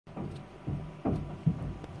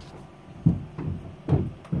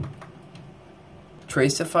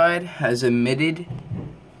Tracified has admitted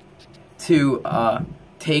to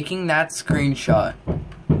taking that screenshot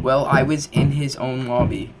while I was in his own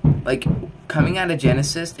lobby. Like, coming out of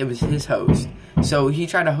Genesis, it was his host. So he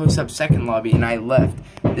tried to host up second lobby, and I left.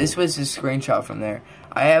 This was his screenshot from there.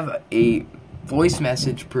 I have a voice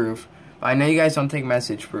message proof. I know you guys don't take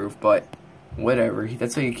message proof, but whatever.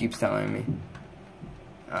 That's what he keeps telling me.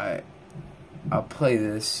 I'll play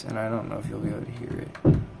this, and I don't know if you'll be able to hear it.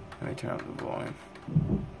 Let me turn up the volume.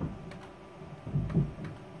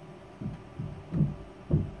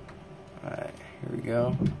 Alright, here we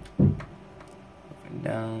go. Up and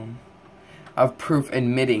down. Of proof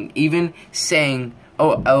admitting, even saying,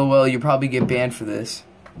 oh, LOL, you probably get banned for this.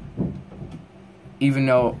 Even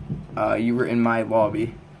though you were in my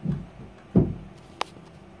lobby.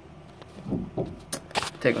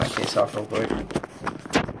 Take my case off real quick.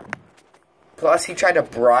 Plus, he tried to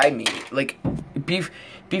bribe me. Like,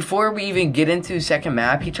 before we even get into second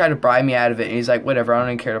map, he tried to bribe me out of it. And he's like, whatever, I don't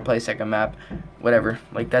even care to play second map. Whatever.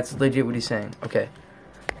 Like, that's legit what he's saying. Okay.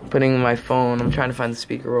 Putting my phone. I'm trying to find the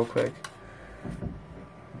speaker real quick.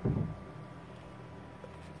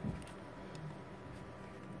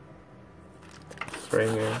 It's right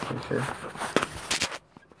here, for sure.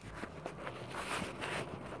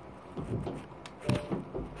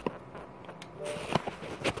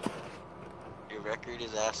 Your record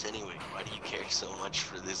is ass anyway. Why do you care so much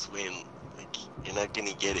for this win? Like, you're not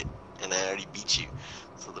gonna get it, and I already beat you.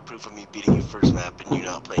 So the proof of me beating you first map and you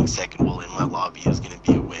not playing second while in my lobby is gonna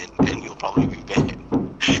be a win, and you'll probably be banned.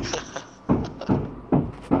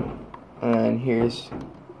 And here's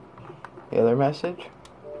the other message.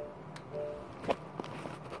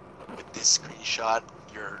 With this screenshot,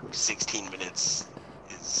 your 16 minutes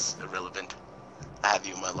is irrelevant. I have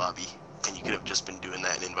you in my lobby, and you could have just been doing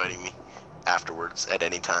that and inviting me afterwards at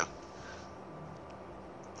any time.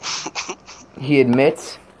 He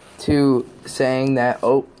admits to saying that,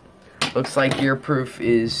 oh, looks like your proof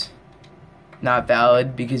is not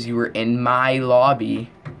valid because you were in my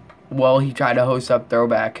lobby while he tried to host up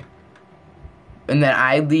Throwback. And then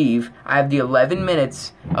I leave. I have the 11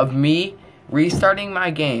 minutes of me restarting my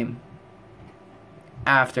game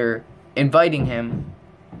after inviting him,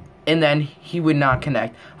 and then he would not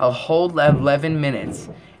connect. A whole 11 minutes.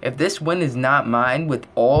 If this win is not mine with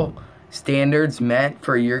all standards met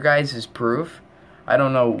for your guys' proof, I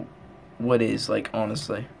don't know what is, like,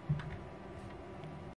 honestly.